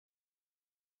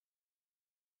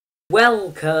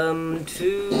Welcome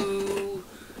to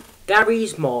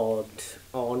GarrysMod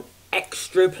on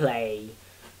Extra Play.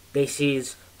 This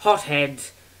is Hothead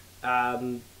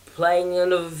playing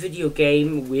another video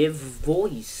game with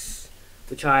voice,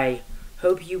 which I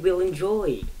hope you will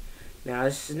enjoy. Now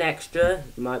this is an extra.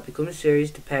 It might become a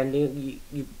series depending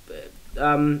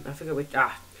I forget which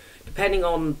depending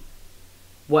on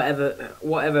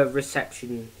whatever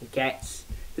reception it gets.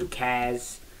 Who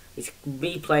cares? It's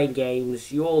me playing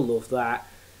games, you all love that.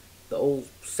 The all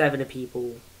 7 of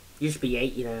people, used to be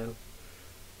 8, you know.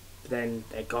 But then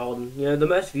they're gone. You know, the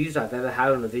most views I've ever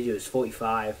had on a video is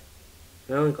 45.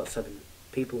 I only got 7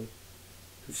 people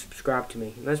who subscribed to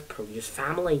me, and that's probably just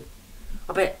family.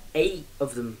 I bet 8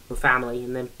 of them were family,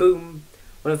 and then boom,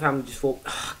 one of the family just thought,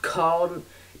 oh, I can't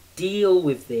deal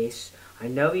with this. I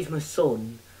know he's my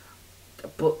son,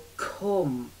 but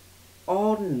come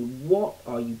on, what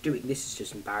are you doing? This is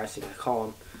just embarrassing.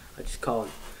 I just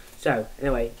can't. So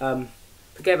anyway,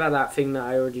 forget about that thing that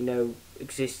I already know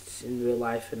exists in real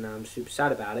life, and I'm super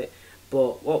sad about it.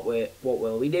 But what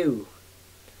will we do?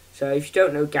 So if you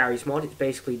don't know GarrysMod, it's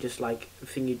basically just like a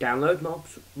thing you download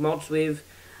mods with,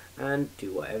 and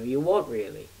do whatever you want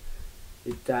really.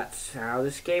 That's how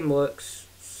this game works.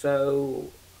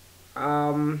 So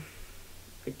I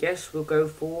guess we'll go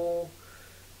for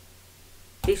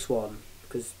this one,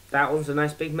 because that one's a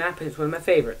nice big map and it's one of my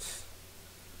favourites.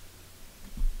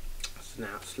 So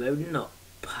now it's loading up.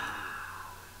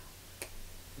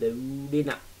 Loading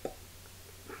up.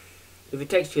 If it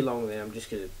takes too long, then I'm just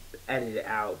going to edit it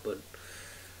out, but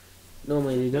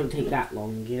normally they don't take that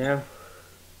long, you know.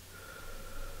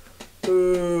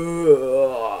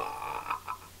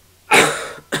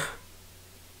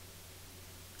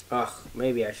 Ugh,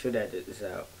 maybe I should edit this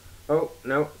out. Oh,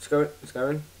 no, it's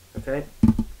going. Okay.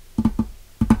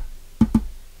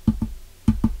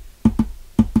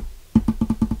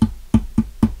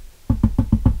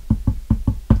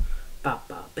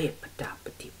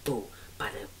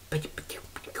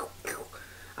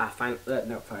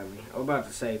 Finally. I was about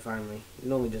to say finally. It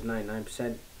normally does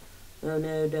 99%. Oh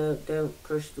no, don't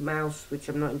crush the mouse, which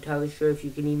I'm not entirely sure if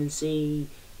you can even see.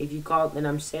 If you can't, then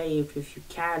I'm saved. If you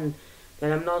can,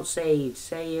 then I'm not saved.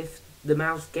 Say if the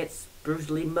mouse gets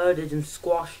brutally murdered and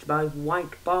squashed by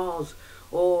white bars,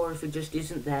 or if it just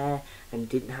isn't there and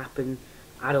didn't happen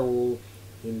at all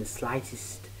in the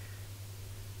slightest.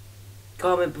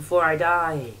 Comment before I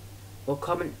die, or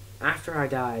comment after I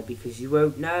die, because you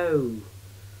won't know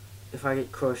if I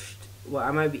get crushed. Well,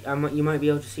 you might be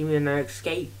able to see me and I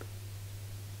escape.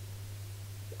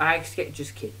 I escaped.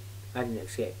 Just kidding. I didn't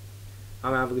escape.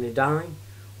 I'm either gonna die,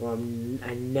 or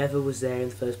I never was there in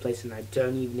the first place, and I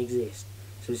don't even exist.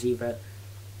 So it's either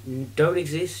don't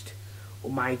exist, or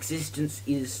my existence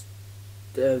is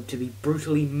to be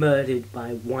brutally murdered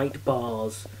by white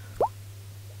bars.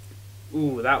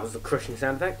 Ooh, that was the crushing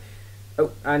sound effect.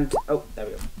 Oh, there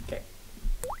we go. Okay.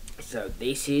 So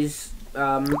this is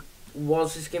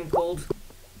what's this game called?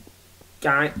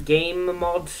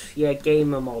 GarrysMod? Yeah,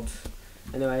 GarrysMod.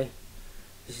 Anyway,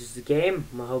 this is the game.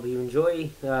 I hope you enjoy.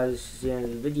 This is the end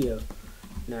of the video.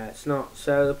 No, it's not.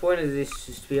 So the point of this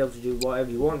is to be able to do whatever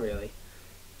you want, really.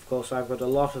 Of course, I've got a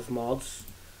lot of mods,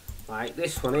 like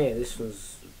this one here. This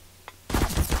one's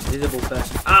visible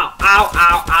person. Ow, ow,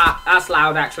 ow, ow. That's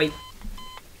loud, actually.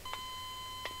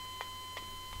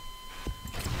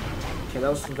 Okay, that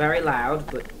was very loud,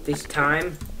 but this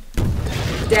time,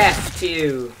 death to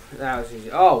you. That was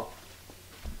easy. Oh,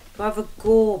 do I have a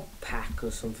gore pack or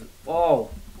something? Oh.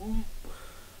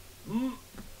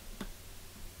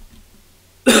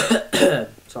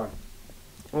 Sorry.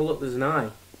 Oh look, there's an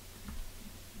eye.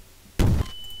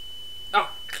 Oh.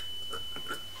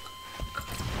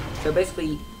 So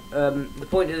basically, the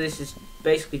point of this is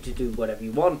basically to do whatever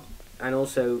you want, and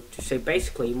also to say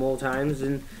basically more times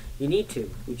than you need to,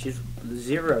 which is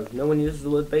 0. No one uses the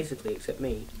word basically except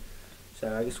me.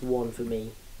 So I guess 1 for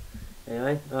me.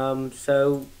 Anyway,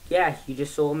 so yeah, you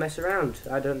just sort of mess around.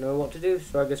 I don't know what to do,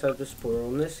 so I guess I'll just put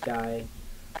on this guy.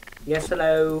 Yes,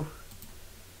 hello.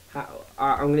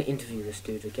 I'm gonna interview this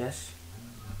dude, I guess.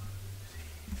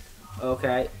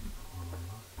 Okay.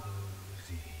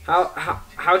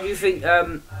 How do you think?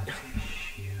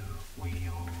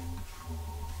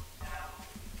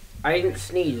 I didn't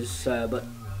sneeze, sir, but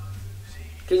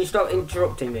can you stop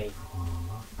interrupting me?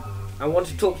 I want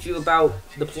to talk to you about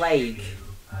the plague.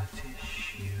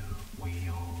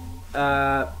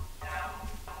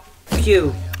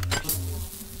 Pew.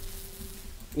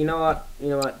 You know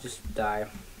what? Just die.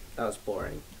 That was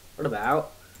boring. What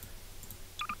about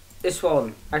this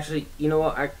one? Actually, you know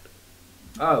what?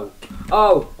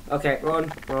 Oh, okay. Run.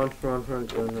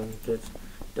 Just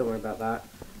don't worry about that.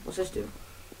 What's this do?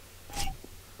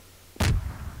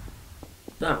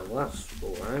 Oh, well, that's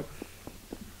alright.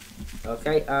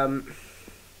 Okay,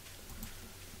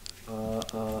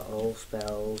 all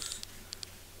spells.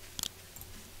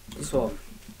 This one.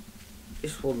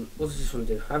 This one, what does this one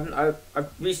do?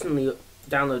 I've recently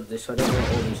downloaded this, so I don't know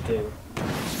what all these do.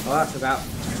 Oh, that's about...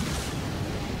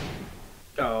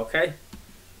 Oh, okay.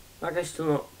 That guy's still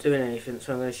not doing anything,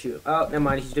 so I'm going to shoot. Oh, never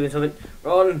mind, he's doing something.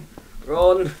 Run!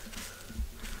 Run!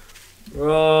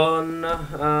 Run!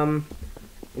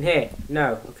 In here?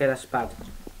 No. Okay, that's bad.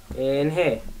 In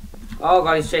here. Oh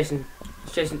god, he's chasing.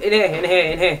 He's chasing. In here, in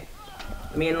here, in here.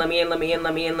 Let me in, let me in, let me in,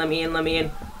 let me in, let me in, let me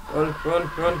in. Run, run,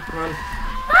 run, run.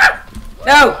 Ah!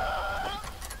 No!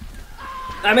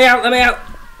 Let me out, let me out!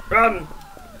 Run!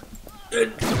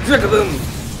 Trick-a-boom!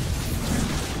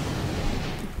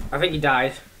 I think he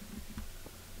died.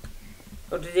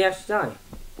 Oh, did he actually die?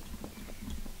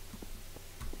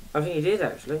 I think he did,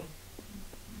 actually.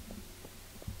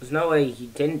 There's no way he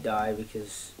didn't die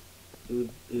because he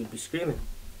would be screaming.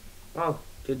 Oh,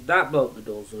 did that blow up the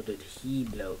doors or did he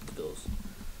blow up the doors?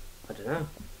 I don't know.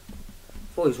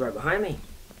 I thought he was right behind me.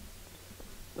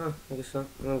 Oh, I guess not.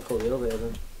 I'm gonna call the elevator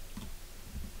then.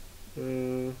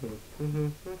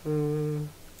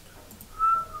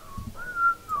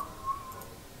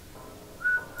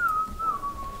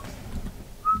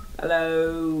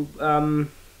 Hello,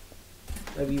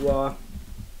 wherever you are.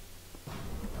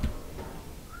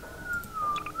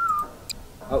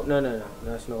 Oh, no, no, no,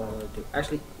 that's not what I want to do.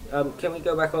 Actually, can we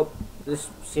go back up? This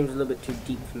seems a little bit too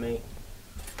deep for me.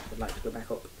 I'd like to go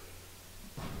back up.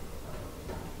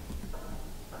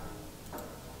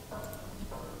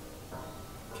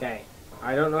 Okay,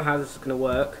 I don't know how this is going to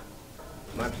work.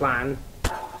 My plan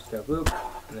is to go boop,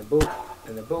 and then boop,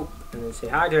 and then boop, and then say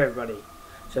hi to everybody.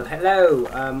 So, hello,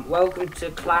 welcome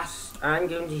to class. I'm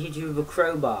going to hit you with a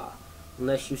crowbar,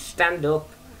 unless you stand up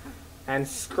and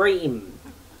scream.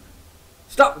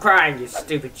 Stop crying, you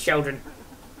stupid children.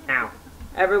 Now,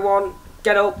 everyone,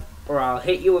 get up, or I'll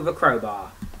hit you with a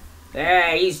crowbar.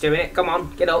 There, he's doing it. Come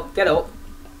on, get up, get up.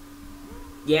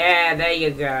 Yeah, there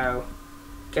you go.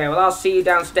 Okay, well, I'll see you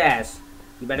downstairs.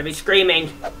 You better be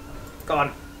screaming. Go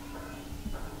on.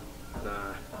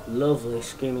 Lovely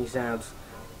screaming sounds.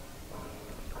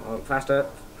 Come on, faster.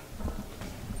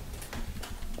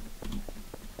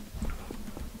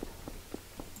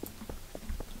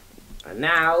 And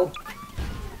now...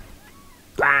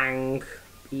 Bang!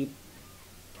 Beep.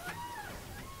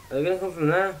 Are they gonna come from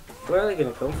there? Where are they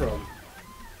gonna come from?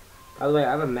 By the way,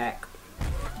 I have a mech.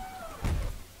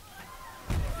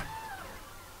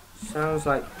 Sounds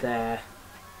like there.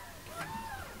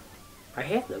 I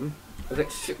hear them. Okay,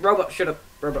 robot, shut up.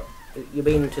 Robot, you're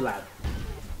being too loud.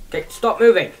 Okay, stop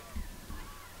moving!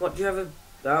 What, do you have a,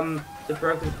 the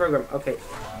broken program? Okay.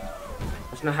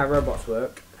 That's not how robots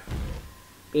work.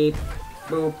 Beep.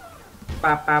 Boop.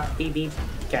 Bap, bap, beep, beep.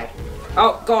 Okay.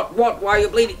 Oh, God, what? Why are you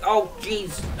bleeding? Oh,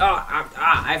 jeez. Oh,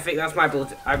 I think that's my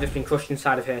blood. I've just been crushed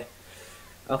inside of here.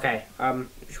 Okay,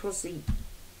 which one's the...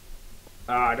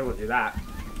 Oh, I don't want to do that.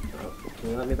 Oh, can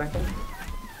you let me back in?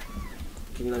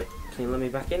 Can you let me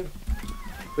back in?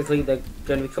 Quickly, they're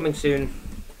going to be coming soon.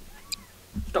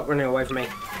 Stop running away from me.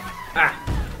 Ah!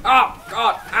 Oh,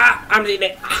 God! Ah! I'm eating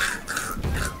it!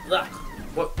 What?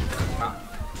 Ah.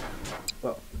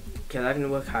 Well, okay, that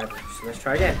didn't work either, so let's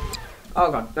try again. Oh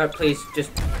god, no, please,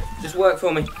 just work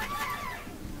for me.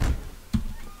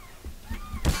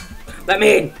 Let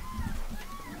me in!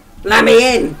 Let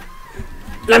me in!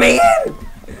 Let me in!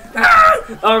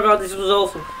 Ah! Oh god, this was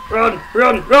awful. Run,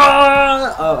 run, run!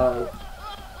 Uh-oh.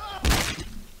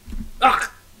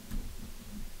 Ah!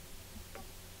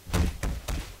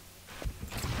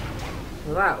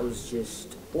 Well, that was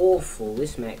just awful.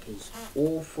 This mech is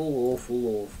awful,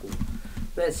 awful, awful.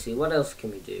 Let's see, what else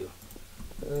can we do?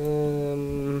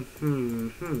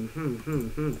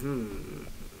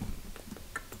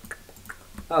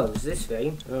 Oh, there's this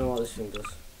thing. I don't know what this thing does.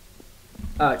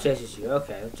 Oh, it chases you.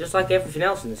 Okay, just like everything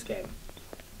else in this game.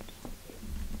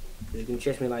 Is it gonna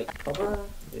chase me like Papa?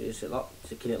 Is it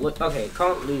locked? Can it look? Okay, it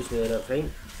can't lose me. I don't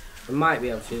think. I might be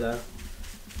able to though.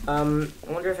 I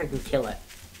wonder if I can kill it.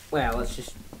 Well, let's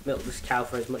just milk this cow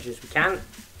for as much as we can.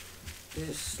 Is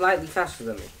it slightly faster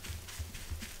than me?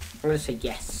 I'm gonna say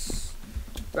yes.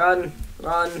 Run,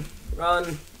 run,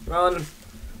 run, run.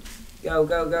 Go,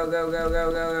 go, go, go, go,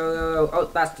 go, go, go, go. Oh,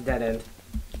 that's the dead end.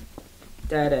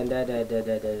 Dead end, dead, dead, dead,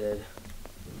 dead, dead, dead.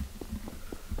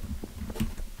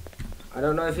 I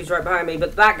don't know if he's right behind me,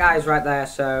 but that guy's right there,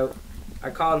 so I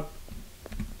can't.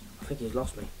 I think he's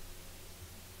lost me.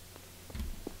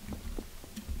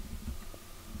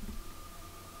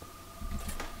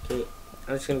 Okay,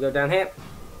 I'm just gonna go down here.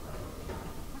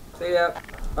 See ya.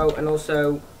 Oh, and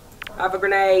also, have a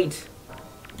grenade.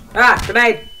 Ah,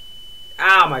 grenade.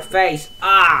 Ah, my face.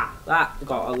 Ah, that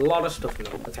got a lot of stuff in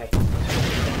it. Okay.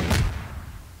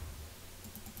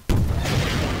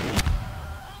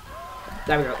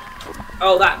 There we go.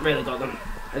 Oh, that really got them.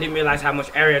 I didn't realise how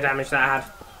much area damage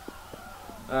that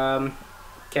had.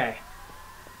 Okay.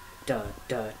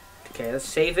 Okay, let's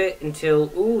save it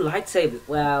until... Ooh, lightsabers.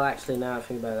 Well, actually, now I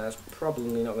think about it, that's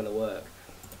probably not going to work.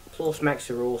 Plus, mechs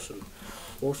are awesome.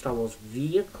 More Star Wars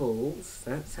vehicles.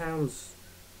 That sounds...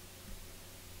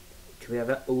 Do we have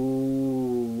that?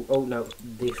 Ooh. Oh, no.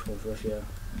 This one's Russia.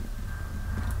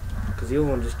 Because the other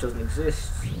one just doesn't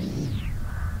exist.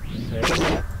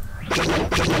 Okay.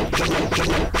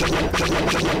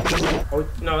 Oh,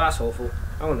 no, that's awful.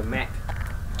 I want a mech.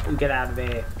 You get out of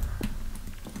here.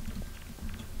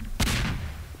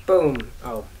 Boom.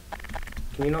 Oh.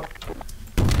 Can you not?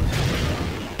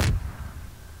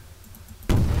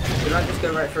 Did I just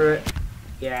go right through it?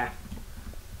 Yeah.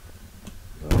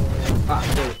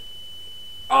 Oh,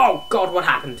 oh God, what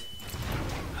happened?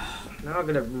 Now I'm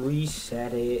gonna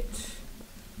reset it.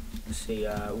 Let's see,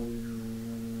 yeah,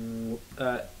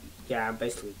 I'm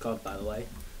basically God, by the way.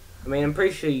 I mean, I'm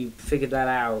pretty sure you figured that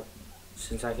out,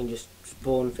 since I can just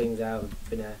spawn things out of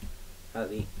thin air,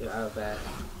 out of there.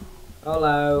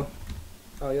 Hello.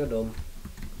 Oh, you're dumb.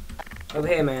 Over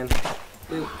here, man.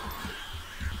 Ooh.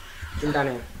 Jump down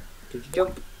here. Did you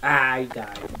jump? Ah, you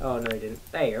died. Oh, no, you didn't.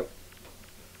 There you go.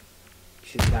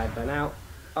 Should have died by now.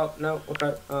 Oh, no,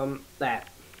 okay. There.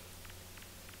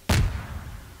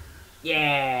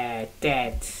 Yeah,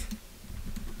 dead.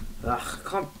 Ugh, I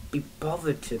can't be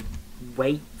bothered to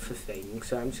wait for things,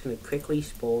 so I'm just going to quickly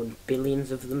spawn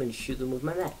billions of them and shoot them with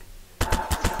my neck.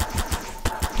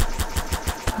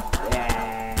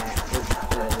 Yeah.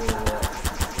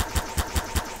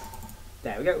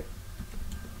 There we go.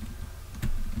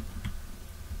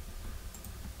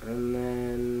 And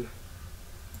then...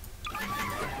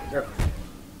 There we go.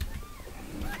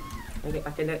 Can I get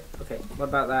back in it? Okay, what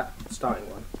about that starting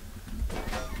one?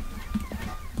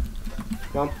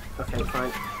 Come on. Okay,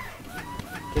 fine.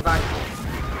 Okay, fine.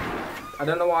 I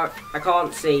don't know why. I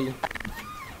can't see.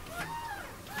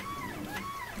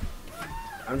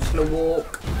 I'm just gonna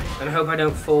walk and hope I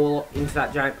don't fall into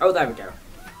that giant... Oh, there we go.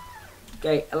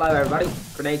 Okay, hello everybody.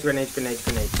 Grenades, grenades, grenades,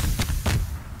 grenades.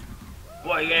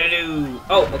 What are you gonna do?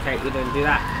 Oh, okay, you're gonna do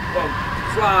that. Whoa,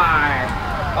 fly!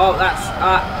 Oh, that's...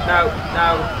 no,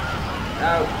 no,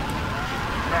 no,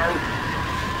 no.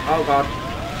 Oh, God.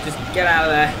 Just get out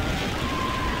of there.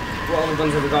 What other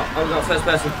guns have we got? Oh, we got first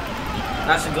person.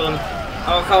 That's a gun.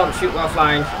 Oh, I can't shoot while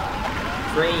flying.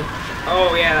 3.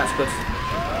 Oh, yeah, that's good.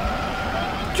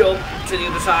 Jump to the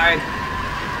other side.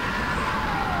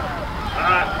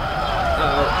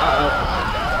 Uh-oh, uh-oh.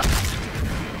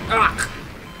 Ah!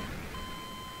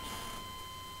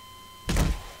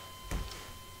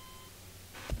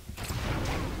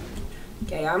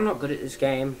 Okay, I'm not good at this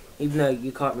game, even though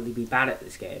you can't really be bad at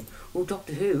this game. Oh,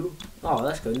 Doctor Who? Oh,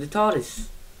 let's go into TARDIS.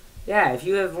 Yeah, if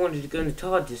you ever wanted to go into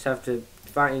TARDIS after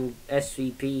fighting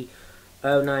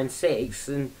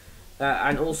SCP-096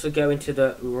 and also go into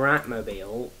the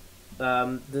Ratmobile,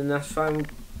 then that's fine.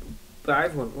 But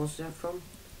everyone, what's that from?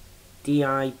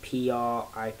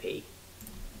 DIPRIP.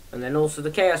 And then also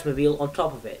the Chaos Mobile on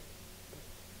top of it.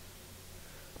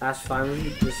 That's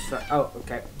fine. Oh,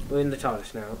 okay. We're in the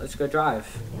TARDIS now. Let's go drive.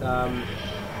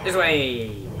 This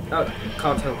way. Oh,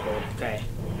 can't teleport. Okay.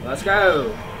 Let's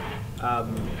go.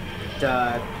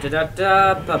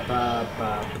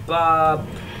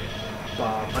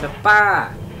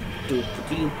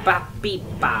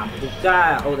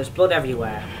 Oh, there's blood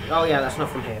everywhere. Oh yeah, that's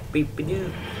not from here. Beep beep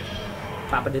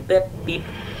beep. Beep beep.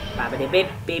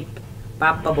 Beep beep.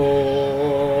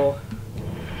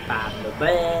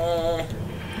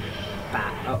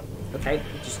 Oh, okay.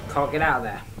 Just can't get out of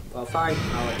there. Well, fine.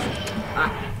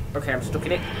 Okay, I'm stuck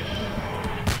in it.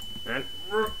 And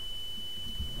oh,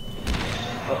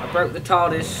 I broke the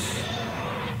TARDIS.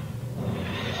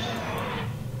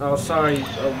 Oh, sorry,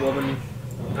 woman.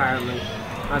 Apparently. I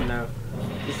don't know.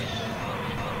 Just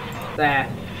there.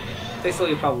 Fix all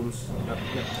your problems. No,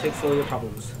 fix all your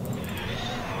problems.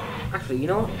 Actually, you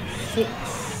know what?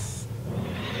 Fix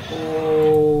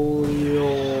all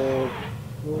your...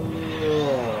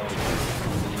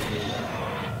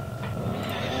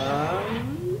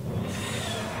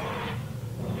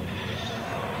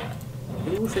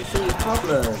 Who fix all your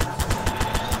problems?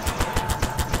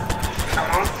 Come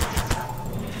on.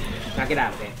 Now get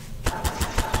out of here.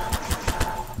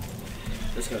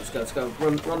 Let's go, let's go, let's go.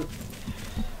 Run, run.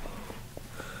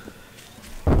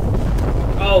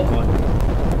 Oh god.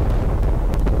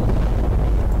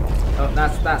 Oh,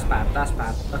 that's that's bad. That's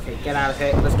bad. Okay, get out of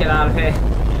here. Let's get out of here.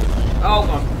 Oh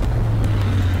god.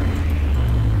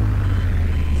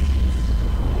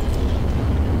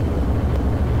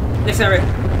 Next area.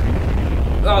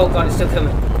 Oh god, it's still killing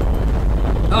me.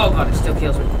 Oh god, it still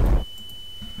kills me.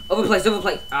 Overplace,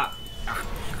 overplace. Ah.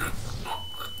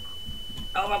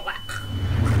 Overplace.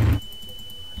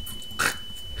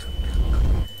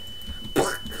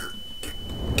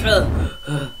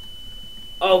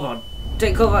 Oh god,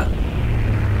 take cover.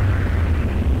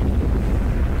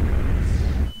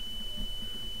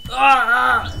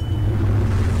 Ah.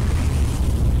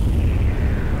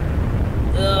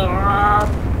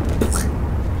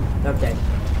 Okay,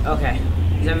 okay.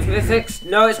 Is everything fixed?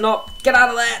 No, it's not. Get out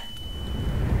of there.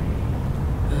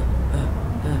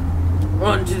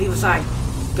 Run to the other side.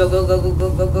 Go, go, go, go, go,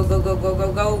 go, go, go, go, go,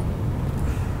 go, go.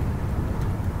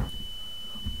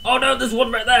 Oh no, there's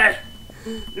one right there.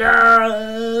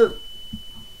 No.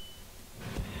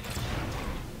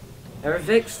 Everything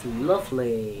fixed?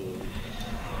 Lovely.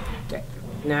 Okay.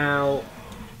 Now,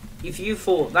 if you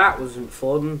thought that wasn't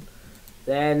fun,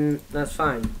 then that's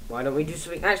fine. Why don't we do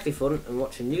something actually fun and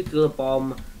watch a nuclear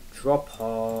bomb drop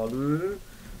on?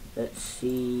 Let's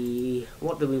see.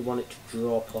 What do we want it to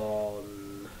drop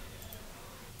on?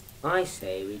 I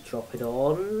say we drop it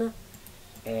on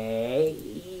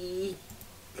a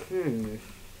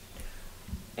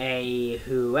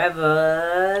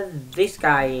whoever this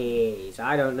guy is.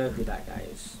 I don't know who that guy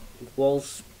is.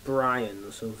 Walsh Bryan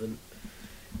or something.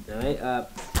 Right,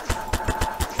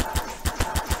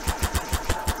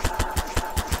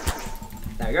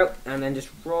 there we go. And then just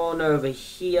run over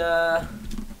here.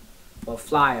 Or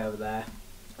fly over there.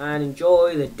 And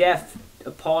enjoy the death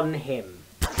upon him.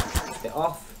 Just a bit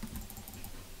off.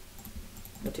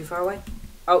 Not too far away.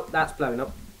 Oh, that's blowing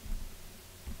up.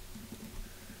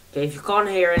 Okay, if you can't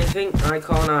hear anything, I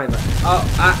can't either. Oh,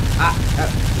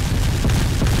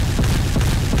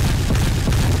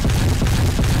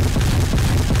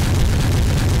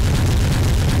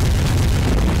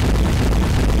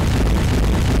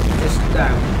 Just no.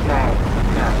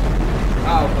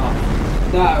 Oh god.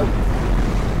 No.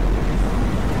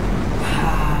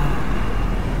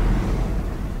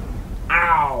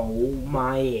 Ow,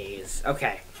 my ears.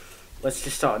 Okay, let's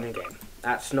just start a new game.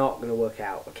 That's not gonna work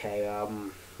out. Okay,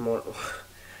 ow.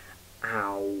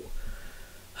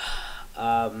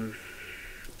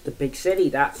 The big city.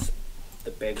 That's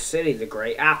the big city. The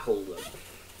Great Apple.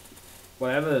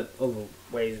 Whatever other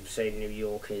ways of saying New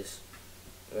York is.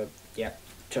 Yeah,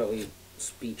 totally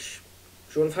speech.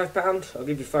 Do you want £5? I'll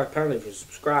give you £5 if you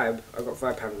subscribe. I've got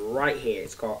 £5 right here.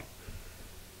 It's got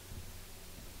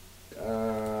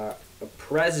a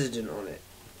president on it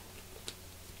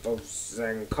of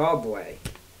Zimbabwe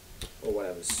or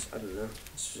whatever. I don't know.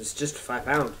 It's just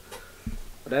 £5.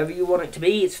 Whatever you want it to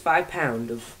be, it's £5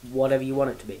 of whatever you want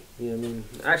it to be. You know what I mean?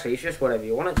 Actually, it's just whatever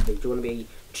you want it to be. Do you want to be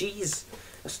cheese?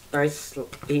 A nice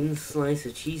thin slice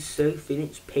of cheese so thin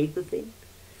it's paper thin?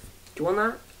 Do you want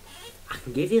that? I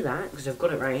can give you that because I've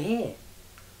got it right here.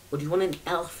 Or do you want an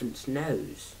elephant's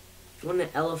nose? Do you want an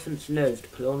elephant's nose to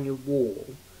put on your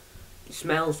wall? It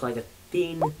smells like a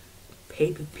thin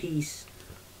paper piece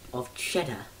of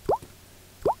cheddar.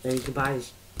 Then you can buy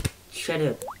this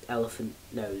cheddar elephant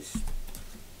nose.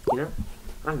 You know?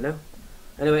 I don't know.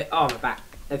 Anyway, oh, my back.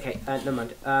 Okay, never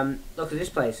mind. Look at this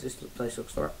place. This place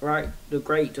looks right. Look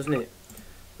great, doesn't it?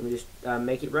 Let me just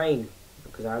make it rain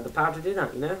because I have the power to do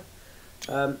that. You know.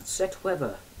 Set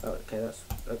weather. Oh, okay, that's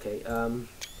okay.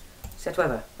 Set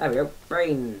weather. There we go.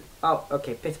 Rain. Oh,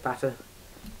 okay. Pitter patter.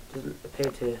 Doesn't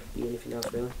appear to be anything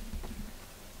else really.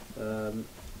 And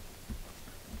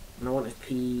I want to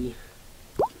pee.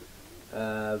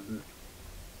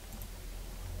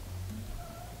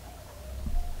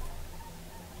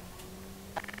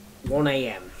 1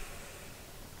 AM.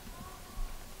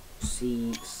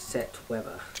 See set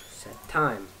weather. Set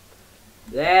time.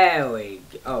 There we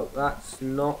go. Oh, that's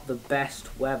not the best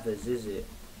weathers, is it?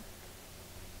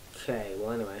 Okay,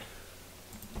 well anyway.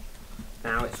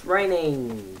 Now it's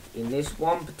raining in this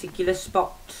one particular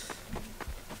spot.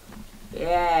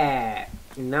 Yeah.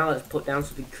 Now let's put down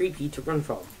something creepy to run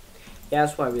from. Yeah,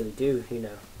 that's what I really do, you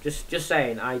know. Just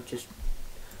saying, I just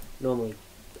normally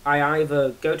I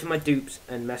either go to my dupes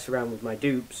and mess around with my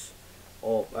dupes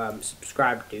or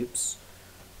subscribe dupes.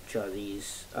 Which are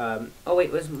these? Oh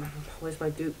wait, where's my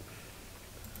dupe?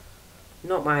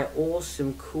 Not my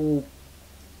awesome cool.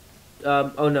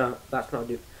 Oh no, that's not a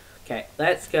dupe. Okay,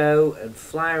 let's go and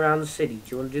fly around the city.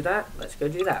 Do you want to do that? Let's go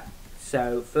do that.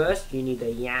 So first, you need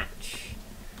a yacht.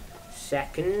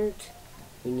 Second,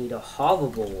 we need a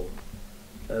hoverball.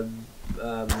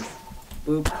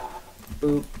 Boop,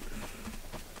 boop.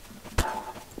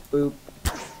 boop,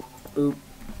 boop,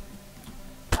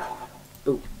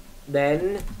 boop.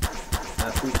 Then,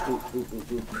 boop, boop, boop, boop,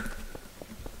 boop.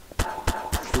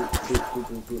 Boop, boop, boop,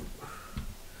 boop, boop.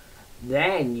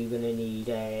 Then you're gonna need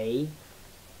a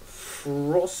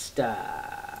thruster.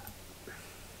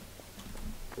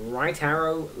 Right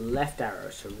arrow, left arrow.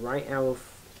 So right arrow,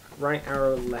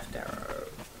 left arrow.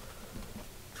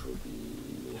 Which will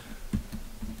be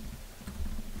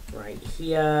right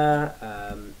here.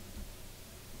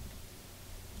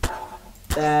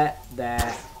 There,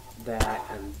 there, there,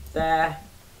 and there.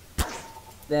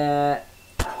 There,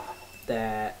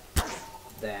 there,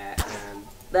 there, and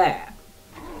there.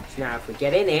 So now if we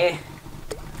get in here,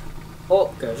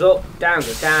 up goes up, down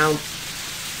goes down,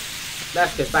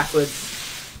 left goes backwards,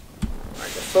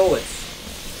 right goes forwards.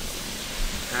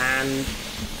 And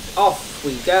off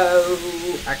we go.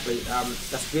 Actually,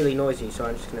 that's really noisy, so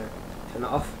I'm just going to turn it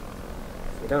off.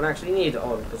 We don't actually need it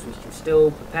on, because we can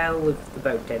still propel with the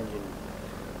boat engine.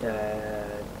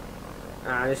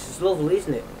 This is lovely,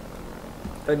 isn't it?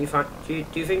 Don't you find? Do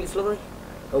you think it's lovely?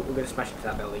 Oh, we're going to smash into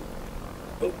that building.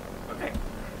 Oh, okay.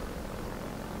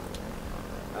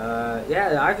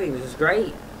 Yeah, I think this is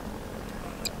great.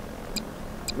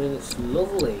 I mean, it's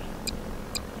lovely.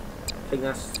 I think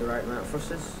that's the right amount of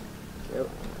thrusters. Yep.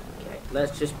 Okay,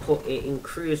 let's just put it in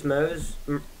cruise mode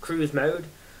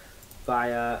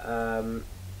via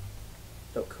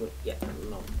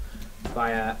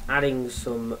via adding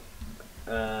some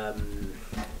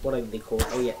what are they called?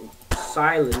 Oh yeah,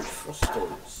 silent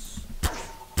thrusters.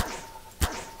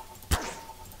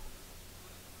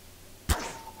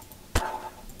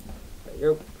 There you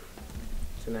go.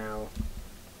 So now,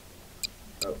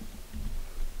 oh,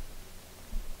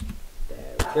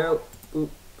 there we go. Boop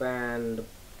and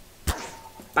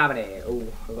babbity. Oh,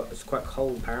 it's quite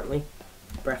cold apparently.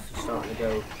 Breath is starting to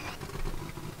go.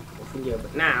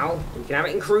 But now we can have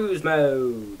it in cruise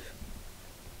mode.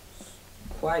 It's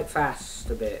quite fast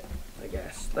a bit, I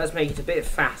guess. Let's make it a bit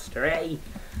faster, eh?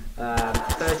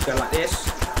 First you go like this,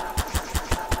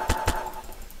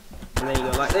 and then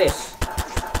you go like this.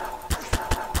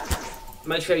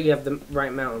 Make sure you have the right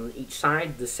amount on each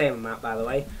side, the same amount by the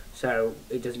way, so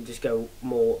it doesn't just go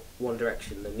more one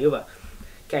direction than the other.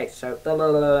 Okay, so blah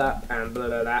blah blah, blah and blah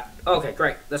blah blah. Okay,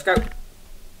 great, let's go.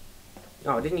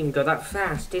 Oh, it didn't even go that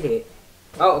fast, did it?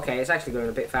 Oh, okay, it's actually going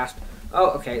a bit fast.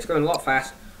 Oh, okay, it's going a lot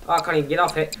fast. Oh, I can't even get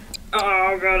off it.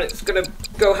 Oh, God, it's going to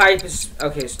go hyper...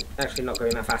 Okay, it's actually not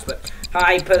going that fast, but...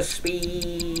 Hyper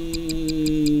speed!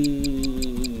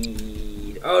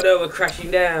 Oh, no, we're crashing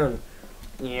down.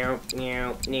 Oh, no,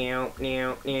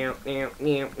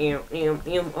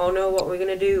 what are we going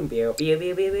to do?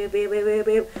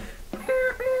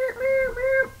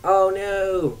 Oh,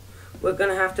 no. We're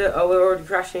gonna have to. Oh, we're already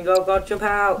crashing. Oh God, jump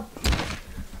out!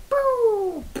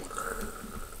 Boo!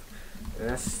 And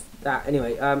that's that.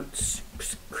 Anyway,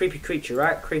 creepy creature,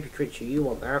 right? Creepy creature. You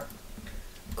want that?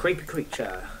 Creepy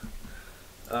creature.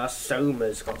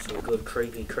 Soma's got some good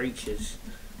creepy creatures.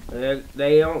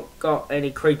 They don't got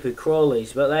any creepy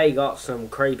crawlies, but they got some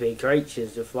creepy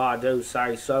creatures. If I do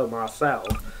say so myself.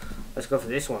 Let's go for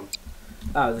this one.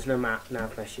 Oh, there's no nav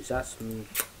meshes. That's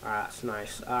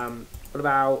nice. What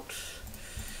about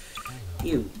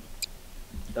you?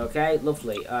 Okay,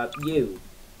 lovely. You.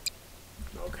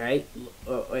 Okay.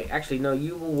 Wait, actually, no.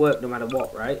 You will work no matter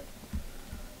what, right?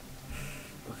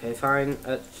 Okay, fine.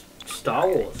 Star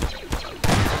Wars.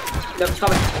 No,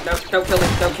 stop it. No, don't kill me.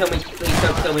 Don't kill me. Please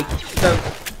don't kill me. Don't.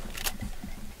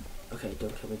 Okay,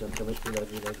 don't kill me. Don't kill me.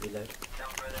 Reload, reload, reload.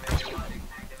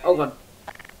 Oh God.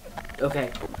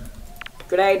 Okay.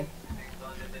 Grenade.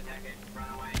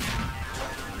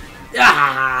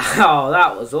 Ah! Oh,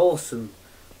 that was awesome.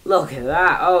 Look at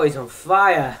that. Oh, he's on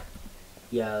fire.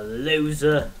 You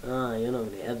loser. Oh, you're not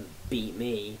going to ever beat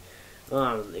me.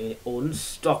 Oh, I'm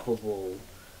unstoppable.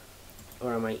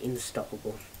 Or am I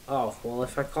unstoppable? Oh, well,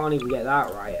 if I can't even get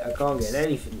that right, I can't get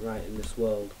anything right in this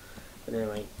world. But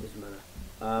anyway, doesn't matter.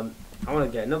 I want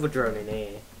to get another drone in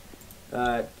here.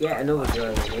 Yeah, another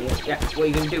drone in here. Yeah, what are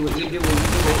you going to do? What are you going to do? What are you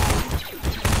going to do?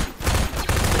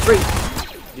 Retreat!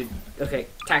 Okay,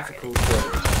 tactical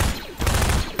drone.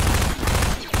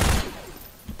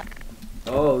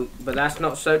 Oh, but that's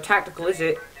not so tactical, is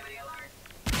it?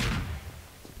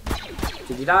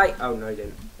 Did he die? Oh, no, he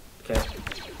didn't. Okay.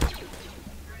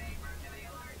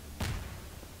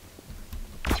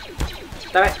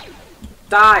 Damn it!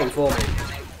 Die for me!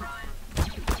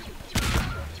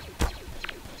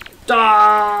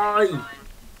 Die!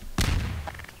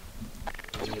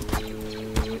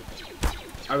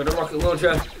 I got a rocket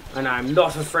launcher, and I'm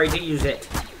not afraid to use it.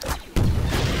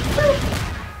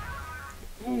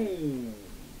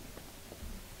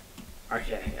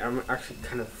 Okay, I'm actually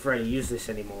kind of afraid to use this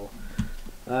anymore.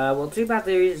 Well, too bad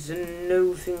there is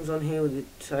no things on here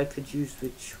that I could use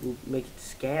which will make it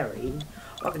scary.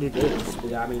 I could do this,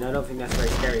 but I mean, I don't think that's very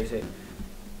scary, is it?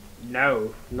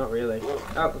 No, not really.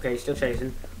 Oh, okay, still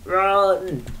chasing.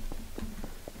 Run!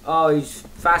 Oh, he's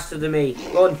faster than me.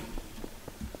 Run!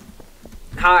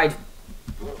 Hide!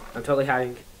 I'm totally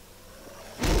hiding.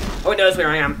 Oh, he knows where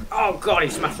I am. Oh, God, he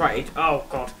smashed right. Oh,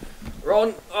 God.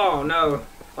 Run! Oh, no.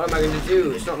 What am I going to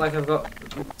do? It's not like I've got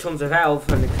tons of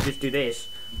health and I can just do this.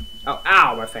 Oh,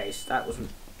 ow, my face. That wasn't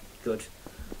good.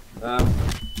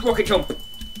 Rocket jump!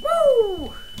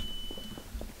 Woo!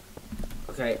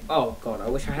 Okay. Oh, God, I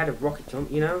wish I had a rocket jump,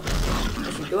 you know?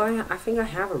 Actually, do I? I think I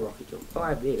have a rocket jump. Oh, I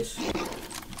have this.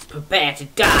 Prepare to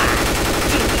die!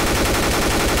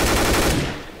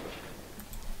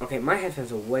 Okay, my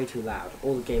headphones are way too loud.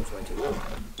 All the games are way too loud.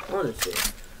 What is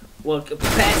this? Well,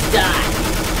 prepare to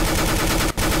die!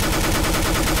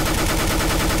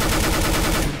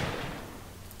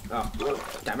 Oh,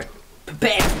 damn it.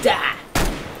 Prepare to die!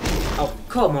 Oh,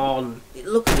 come on.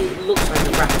 Look at it. It looks like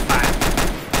a rapid fire.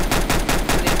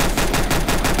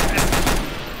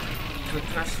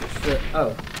 Can I switch the...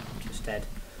 Oh, just dead.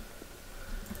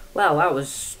 Well, that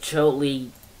was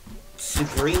totally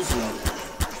super easy.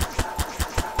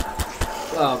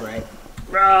 Oh, great.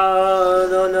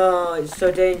 Run! Oh, no. It's so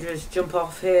dangerous. Jump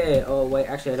off here. Oh, wait.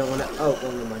 Actually, I don't want to... Oh,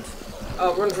 well, never mind.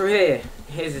 Oh, run through here.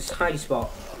 Here's this hidey spot.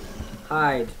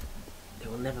 Hide. They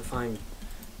will never find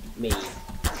me.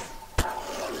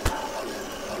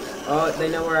 Oh, they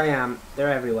know where I am.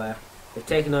 They're everywhere. They've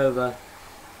taken over.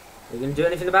 Are you going to do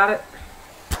anything about it?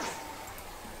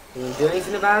 You going to do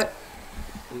anything about it?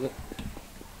 You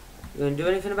going to do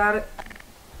anything about it?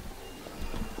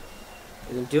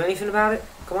 You going to do anything about it?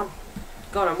 Come on.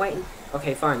 God, I'm waiting.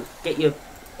 Okay, fine. Get your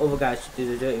other guys to do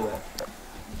the dirty work.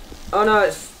 Oh no,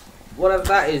 it's whatever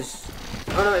that is.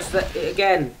 Oh no, it's that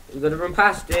again. We've got to run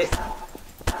past it.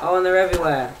 Oh, and they're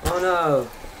everywhere. Oh no.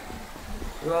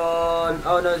 Run.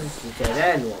 Oh no, this is a dead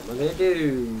end. What am I going to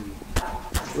do?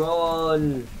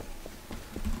 Run.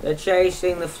 They're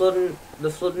chasing. They're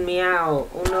flooding me out.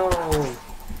 Oh no.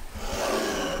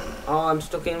 Oh, I'm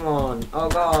stuck in one. Oh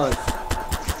god.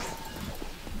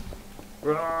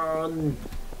 Run.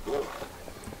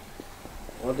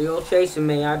 Oh, they're all chasing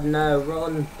me. I don't know.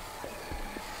 Run.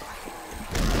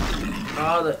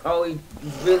 Oh, he's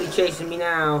really chasing me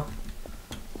now.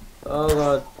 Oh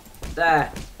god.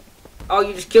 There. Oh,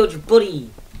 you just killed your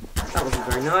buddy. That wasn't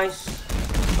very nice.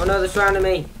 Oh no, they're surrounding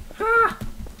me. Ha!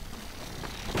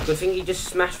 Good thing you just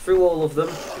smashed through all of them.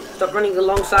 Stop running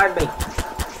alongside me.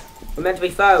 We're meant to be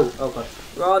foe. Oh god.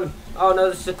 Run. Oh no,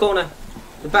 this is a corner.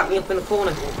 They backed me up in a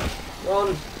corner.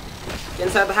 Run. Get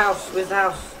inside the house. Where's the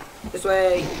house? This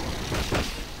way.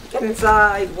 Get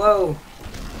inside. Whoa.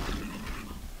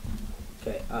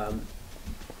 Okay,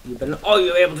 you've been... Oh,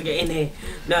 you're able to get in here.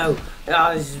 No.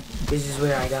 Oh, this is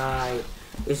where I die.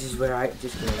 This is where I...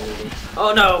 Just gonna leave it.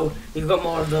 Oh, no. You've got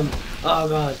more of them. Oh,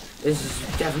 God. This is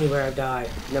definitely where I die.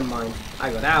 Never mind.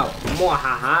 I got out.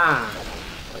 Mwahaha.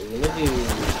 What are you gonna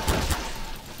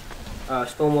do?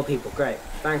 Spawn more people. Great.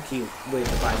 Thank you, weird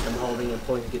device I'm holding and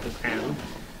pointing at the ground.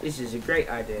 This is a great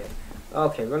idea.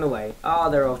 Okay, run away.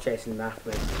 Oh, they're all chasing after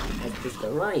me. Let's just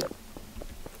go right.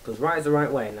 Because right is the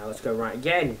right way. Now let's go right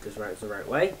again, because right is the right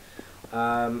way.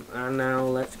 And now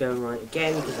let's go right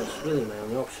again, because that's really my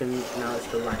only option. Now let's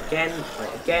go right again.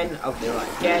 Okay, right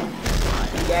again.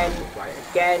 Right again. Right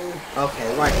again.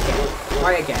 Okay, right again.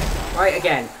 Right again. Right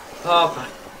again. Oh, God.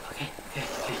 Okay.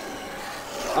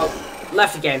 Oh,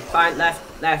 left again. Fine, left.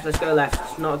 Let's go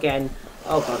left. Not again.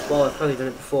 Oh, God. Well, I've probably done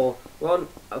it before. Run.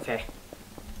 Okay.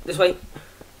 This way.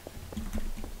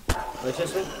 Are they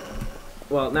chasing me?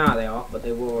 Well, now they are, but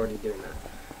they were already doing that.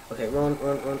 Okay, run.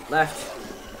 Left.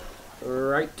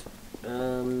 Right.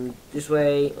 This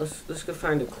way. Let's go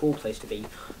find a cool place to be.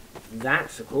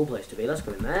 That's a cool place to be. Let's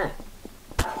go in there.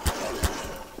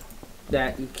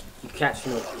 There, you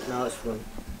catching up. Now let's run.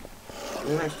 I'm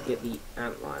gonna actually get the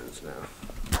antlions now.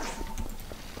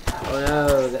 Oh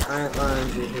no, the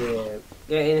antlions are here.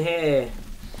 Get in here.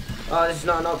 Oh, this is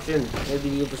not an option. Maybe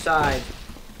the other side.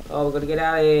 Oh, we've got to get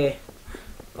out of here.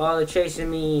 Oh, they're chasing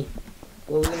me.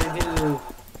 What are we going to do?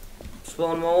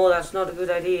 Spawn more? That's not a good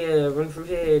idea. Run through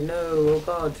here. No, oh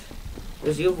god.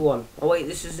 There's the other one. Oh wait,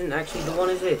 this isn't actually the one,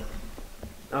 is it?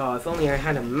 Oh, if only I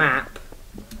had a map.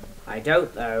 I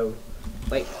don't though.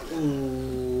 Wait.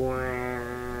 Ooh,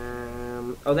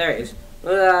 oh, there it is.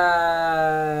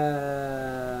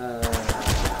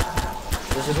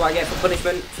 This is what I get for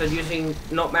punishment for using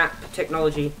not map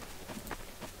technology.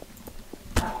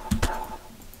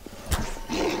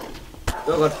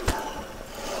 Oh god.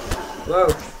 Whoa.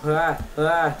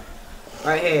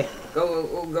 Right here.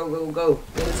 Go.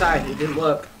 The other side. It didn't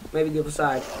work. Maybe the other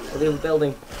side. Or the other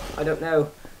building. I don't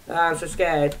know. I'm so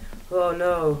scared. Oh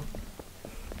no.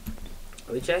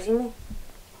 Are they chasing me?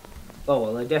 Oh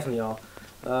well, they definitely are.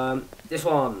 This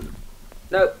one.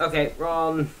 No. Okay.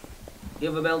 Run. The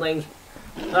other building.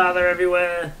 Ah, they're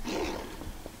everywhere.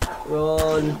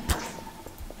 Run.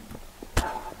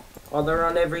 Oh, they're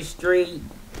on every street.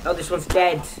 Oh, this one's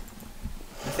dead.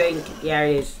 I think. Yeah,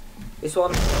 it is. This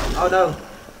one. Oh no.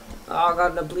 Oh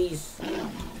god, no, please.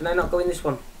 Can I not go in this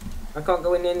one? I can't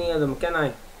go in any of them, can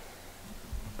I?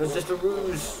 It's just a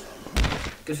ruse.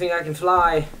 Good thing I can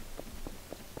fly.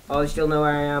 Oh, they still know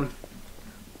where I am.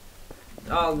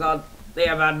 Oh god, they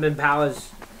have admin powers.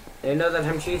 They know that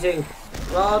I'm cheating.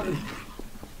 Run!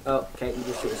 Oh, okay, you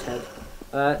just hit his head.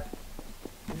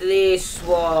 This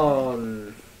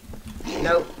one.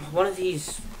 No, one of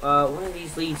these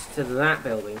leads to that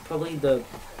building. Probably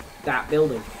that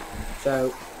building.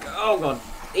 So, oh god,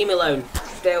 leave me alone.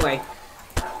 Stay away.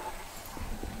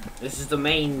 This is the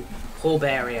main hub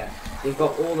area. They've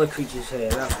got all the creatures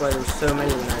here. That's why there were so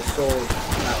many when I saw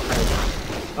that place.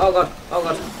 Oh god, oh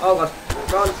god, oh god.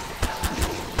 Run!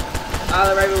 Ah,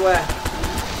 they're everywhere.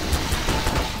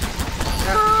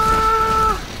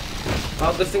 Ah!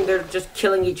 Oh, good thing they're just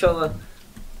killing each other.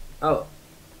 Oh.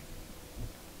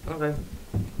 Okay.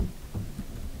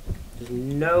 There's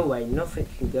no way, nothing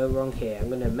can go wrong here. I'm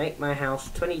gonna make my house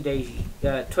 20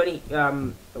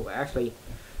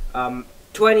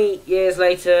 years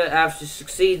later after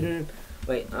succeeding.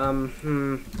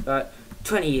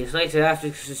 20 years later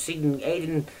after succeeding,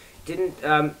 Aidan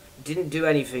didn't do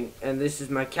anything, and this is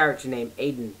my character name,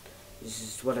 Aidan. This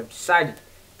is what I've decided,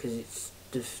 because it's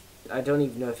just, I don't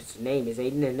even know if it's a name. Is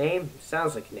Aidan a name?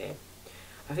 Sounds like a name.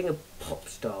 I think a pop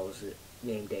star was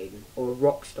named Aidan, or a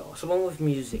rock star, someone with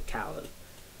music talent.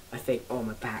 I think. Oh,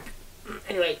 my back.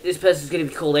 Anyway, this person's gonna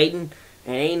be called Aidan,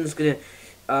 and Aidan's gonna,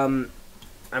 I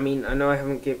mean, I know I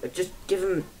haven't just give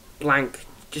him blank.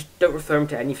 Just don't refer him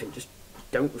to anything. Just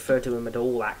don't refer to him at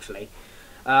all, actually.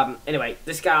 Anyway,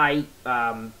 this guy,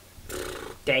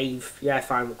 Dave. Yeah,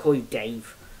 fine. We'll call you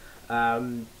Dave.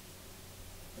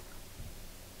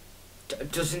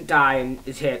 Doesn't die and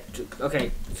is here.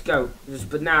 Okay, let's go.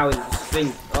 But now it's this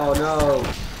thing. Oh no.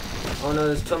 Oh no,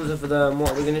 there's tons of them.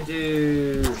 What are we gonna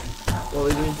do? What are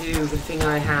we gonna do? Good thing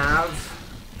I have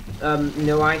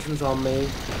no items on me.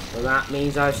 Well, that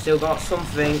means I've still got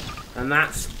something, and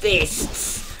that's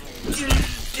fists.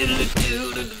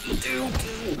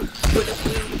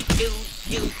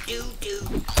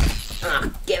 Ah,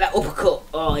 get that uppercut.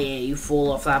 Oh yeah, you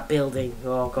fall off that building.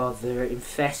 Oh god, they're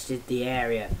infested the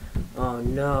area. Oh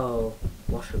no.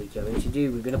 What are we going to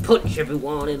do? We're gonna punch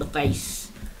everyone in the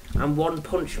face. I'm One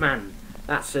Punch Man.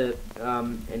 That's an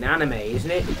anime,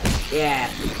 isn't it? Yeah.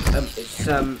 It's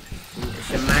a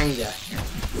manga.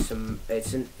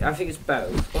 I think it's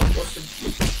both. What's the?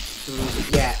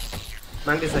 Yeah.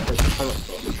 Manga's like a comic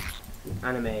book.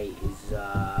 Anime is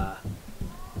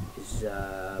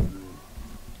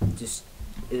just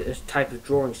a type of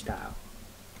drawing style.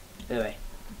 Anyway,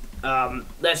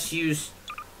 let's use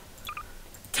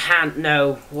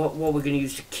no. What we're gonna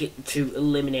use to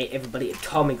eliminate everybody? A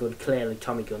Tommy gun, clearly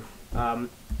Tommy gun.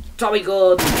 Tommy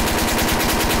gun.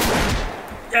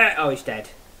 Yeah. Oh, he's dead.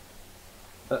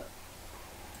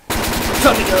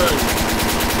 Tommy gun.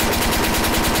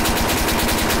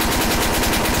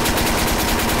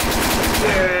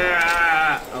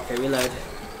 Yeah. Okay, reload.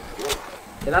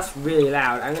 Yeah, that's really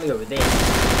loud. I'm gonna go with this.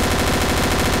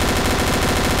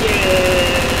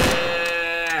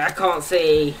 Yeah. I can't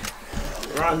see.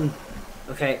 Run.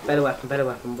 Okay, better weapon.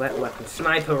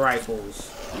 Sniper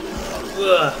rifles.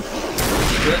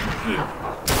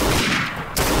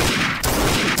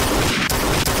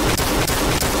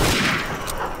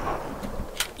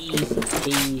 Easy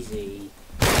peasy.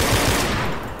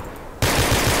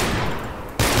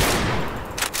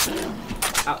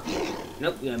 Oh,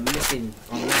 nope, you're missing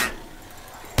on that.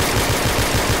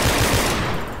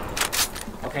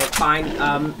 Okay,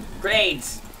 fine.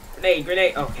 Grenades.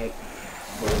 Grenade. Okay.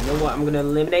 Well, you know what? I'm gonna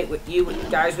eliminate you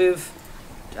guys with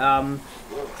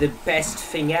the best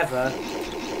thing ever.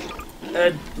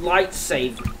 A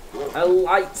lightsaber.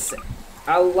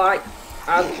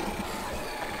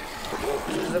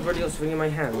 Because I've already got something in my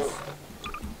hands.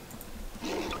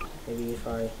 Maybe if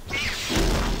I.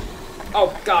 Oh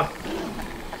god.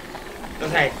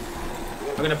 Okay.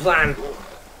 I'm gonna plan.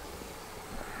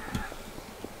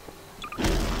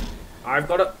 I've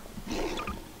got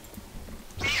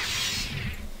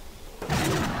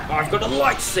a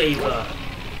lightsaber!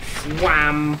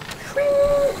 Swam!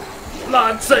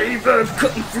 Lightsaber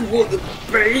cutting through all the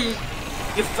bait!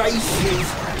 your faces.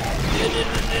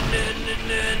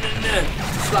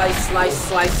 Slice, slice,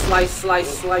 slice, slice,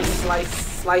 slice, slice, slice,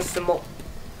 slice them up.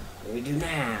 What do we do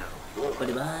now?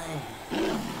 Bye-bye.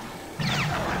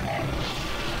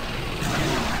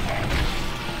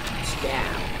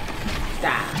 Stab.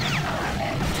 Stab.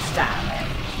 Stab.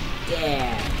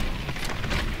 Yeah.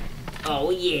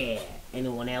 Oh yeah.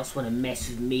 Anyone else want to mess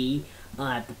with me?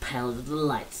 I have the power of the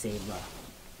lightsaber.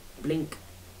 Blink.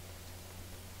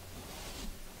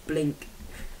 Blink.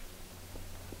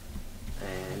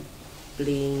 And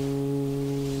blink.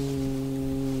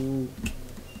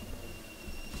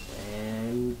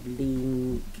 And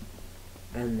blink.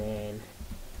 And then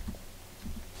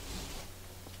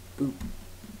boop.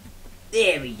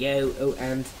 There we go. Oh,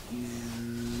 and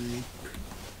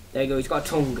there you go. He's got a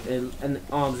tongue and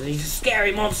arms, and he's a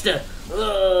scary monster.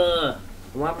 Ugh.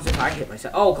 What happens if I hit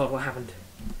myself? Oh god, what happened?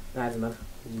 That doesn't matter.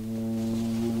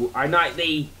 Ooh, I knight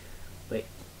thee. Wait,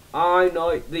 I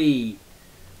knight thee.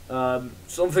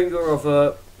 Something or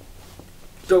other.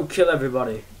 Don't kill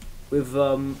everybody with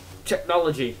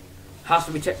technology. Has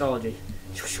to be technology.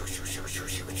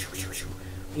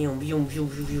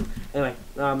 Anyway,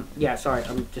 yeah, sorry,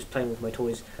 I'm just playing with my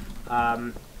toys.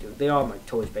 They are my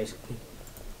toys, basically.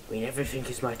 I mean, everything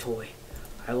is my toy.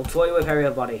 I will toy with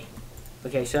everybody.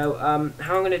 Okay, so, how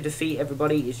I'm going to defeat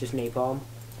everybody is just napalm.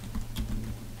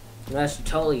 That's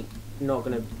totally not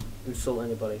going to insult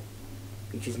anybody.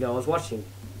 Because no one's watching.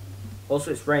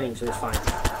 Also, it's raining, so it's fine.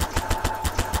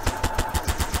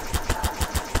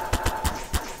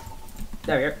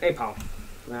 There we go, napalm.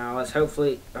 Now, let's hope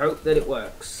that it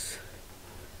works.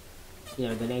 You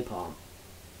know, the napalm.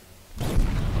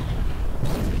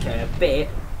 Okay, a bit.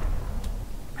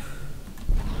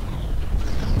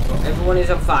 Well, everyone is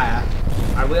on fire.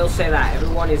 I will say that.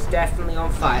 Everyone is definitely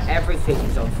on fire. Everything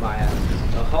is on fire.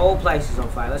 The whole place is on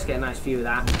fire. Let's get a nice view of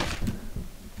that.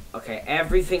 Okay,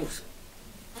 everything's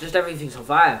on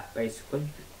fire, basically.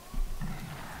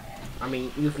 I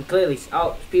mean, you can clearly see.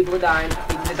 Oh, people are dying.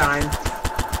 People are dying.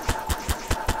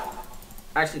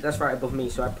 Actually, that's right above me,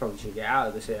 so I probably should get out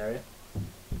of this area.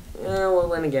 Yeah, well,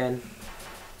 then again.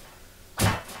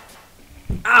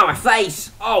 Ow, my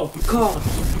face! Oh, God!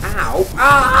 Ow!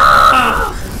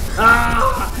 Ah!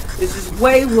 Ah! This is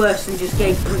way worse than just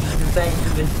getting pushed in the face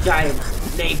with a giant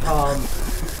napalm.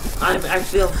 I'm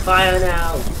actually on fire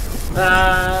now.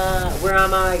 Ah! Where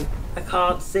am I? I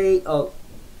can't see. Oh,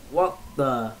 what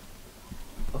the?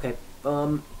 Okay.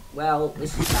 Well,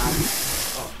 this is bad.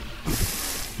 Oh.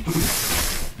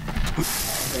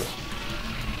 Okay.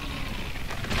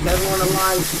 Is everyone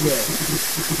alive still?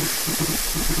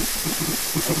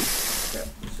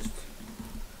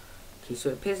 Okay, so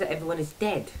it appears that everyone is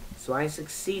dead. So I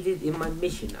succeeded in my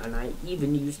mission, and I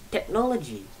even used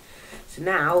technology. So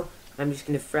now, I'm just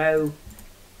going to throw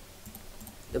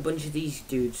a bunch of these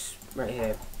dudes right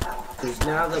here. Because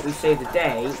now that we've saved the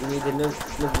day, we need another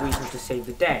reason to save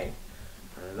the day.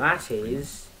 And that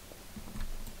is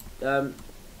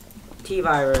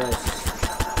T-Virus.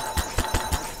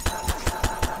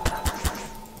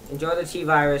 Enjoy the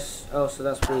T-Virus. Oh, so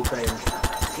that's blue train.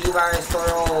 T-Virus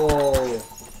for all.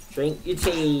 Drink your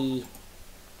tea.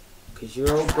 Because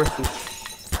you're all British.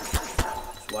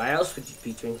 So why else would you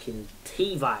be drinking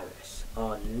T-Virus?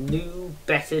 Or new,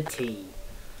 better tea?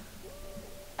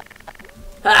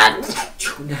 Now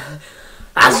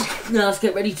let's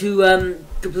get ready to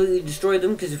completely destroy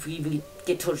them, because if we even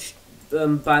get touched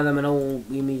by them at all,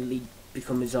 we immediately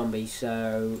become a zombie.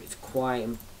 So it's quite